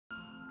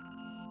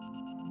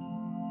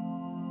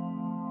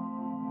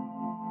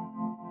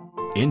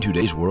In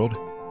today's world,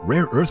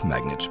 rare earth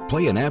magnets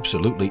play an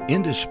absolutely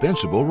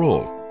indispensable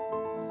role.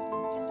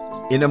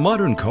 In a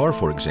modern car,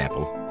 for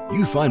example,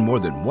 you find more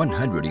than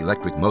 100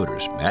 electric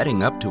motors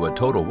adding up to a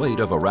total weight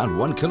of around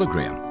 1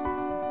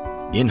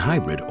 kilogram. In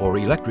hybrid or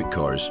electric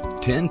cars,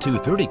 10 to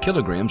 30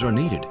 kilograms are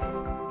needed.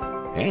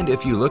 And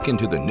if you look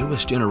into the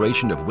newest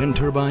generation of wind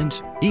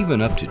turbines,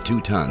 even up to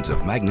 2 tons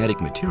of magnetic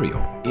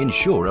material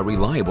ensure a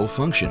reliable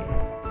function.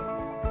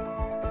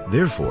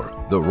 Therefore,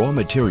 the raw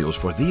materials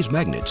for these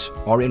magnets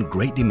are in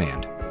great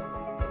demand.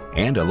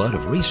 And a lot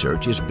of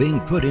research is being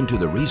put into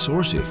the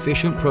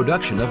resource-efficient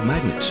production of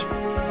magnets.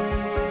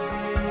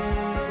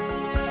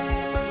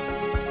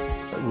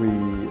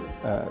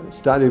 We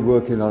started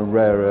working on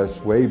rare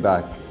earths way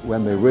back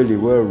when they really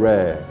were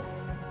rare.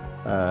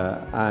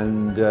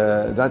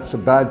 That's a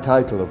bad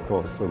title, of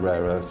course, for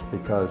rare earths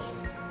because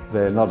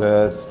they're not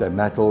earths, they're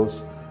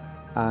metals,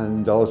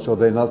 and also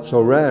they're not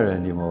so rare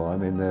anymore. I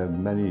mean, there are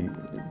many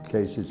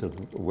cases of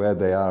where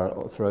they are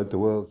throughout the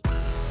world.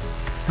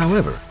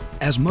 However,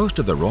 as most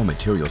of the raw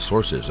material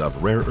sources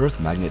of rare earth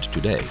magnets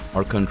today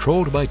are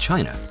controlled by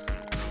China,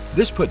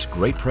 this puts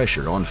great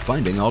pressure on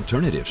finding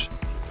alternatives.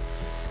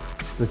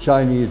 The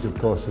Chinese, of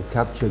course, have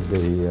captured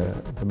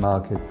the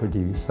market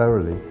pretty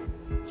thoroughly,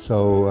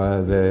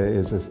 so there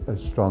is a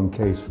strong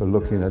case for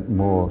looking at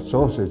more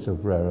sources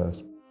of rare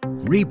earths.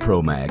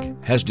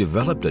 Repromag has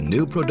developed a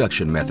new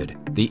production method,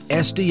 the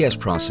SDS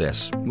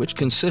process, which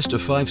consists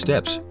of 5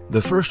 steps.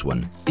 The first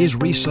one is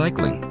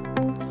recycling.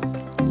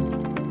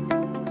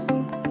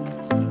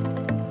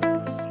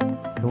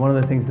 So one of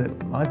the things that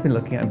I've been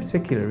looking at in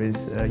particular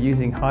is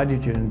using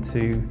hydrogen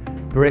to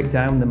break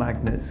down the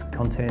magnets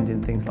contained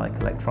in things like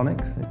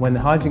electronics. When the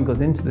hydrogen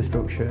goes into the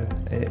structure,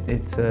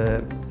 it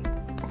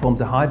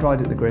forms a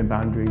hydride at the grain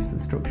boundaries, so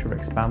the structure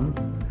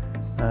expands.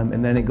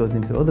 And then it goes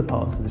into other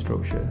parts of the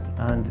structure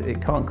and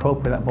it can't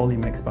cope with that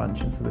volume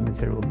expansion, so the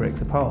material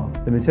breaks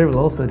apart. The material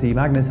also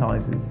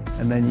demagnetizes,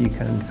 and then you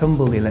can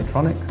tumble the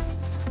electronics,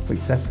 which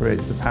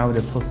separates the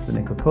powder plus the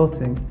nickel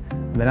coating,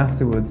 and then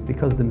afterwards,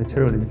 because the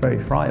material is very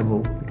friable,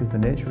 because of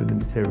the nature of the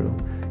material,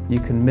 you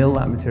can mill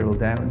that material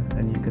down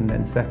and you can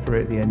then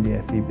separate the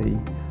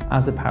NdFeB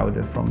as a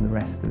powder from the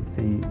rest of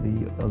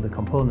the other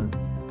components.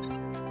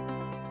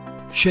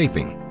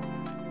 Shaping.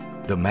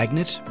 The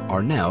magnets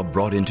are now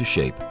brought into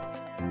shape.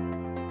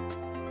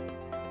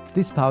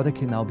 This powder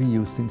can now be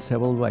used in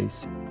several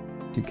ways.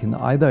 You can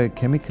either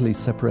chemically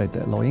separate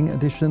the alloying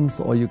additions,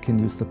 or you can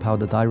use the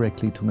powder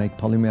directly to make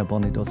polymer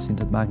bonded or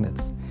sintered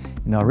magnets.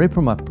 In our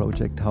repromag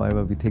project,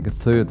 however, we take a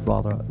third,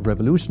 rather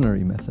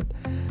revolutionary method.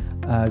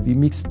 We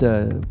mix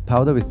the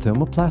powder with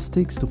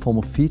thermoplastics to form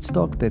a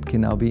feedstock that can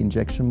now be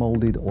injection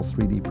molded or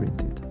 3D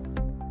printed.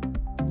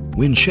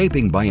 When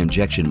shaping by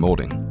injection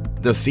molding,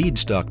 the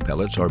feedstock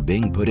pellets are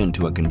being put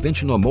into a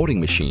conventional molding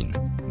machine,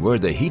 where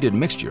the heated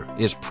mixture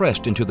is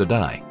pressed into the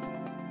die.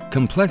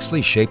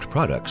 Complexly shaped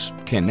products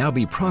can now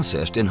be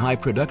processed in high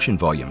production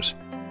volumes.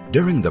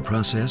 During the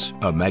process,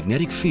 a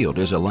magnetic field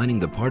is aligning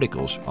the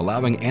particles,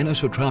 allowing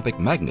anisotropic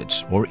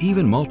magnets or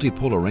even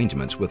multipole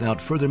arrangements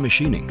without further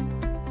machining.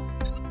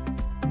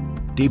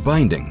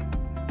 Debinding.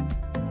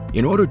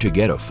 In order to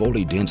get a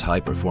fully dense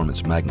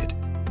high-performance magnet,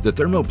 the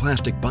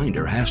thermoplastic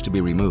binder has to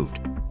be removed.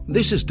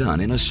 This is done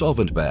in a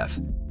solvent bath,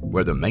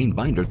 where the main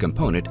binder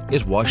component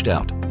is washed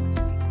out.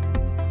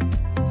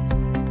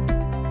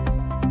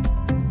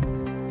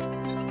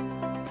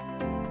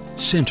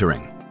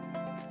 Sintering.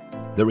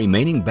 The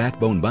remaining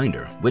backbone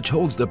binder, which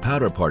holds the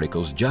powder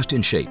particles just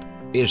in shape,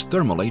 is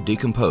thermally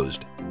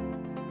decomposed.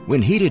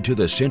 When heated to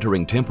the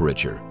sintering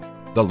temperature,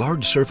 the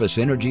large surface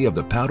energy of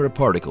the powder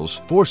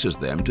particles forces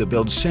them to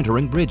build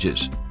sintering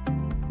bridges,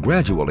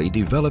 gradually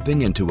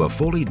developing into a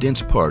fully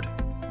dense part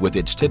with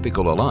its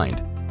typical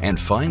aligned and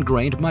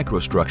fine-grained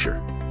microstructure.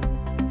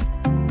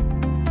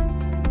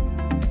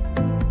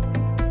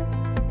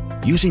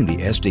 Using the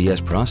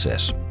SDS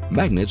process,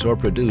 magnets are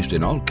produced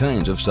in all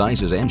kinds of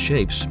sizes and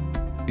shapes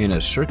in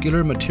a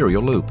circular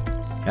material loop,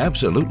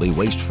 absolutely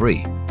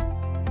waste-free,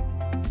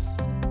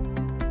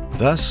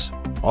 thus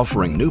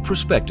offering new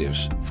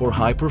perspectives for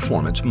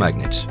high-performance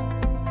magnets.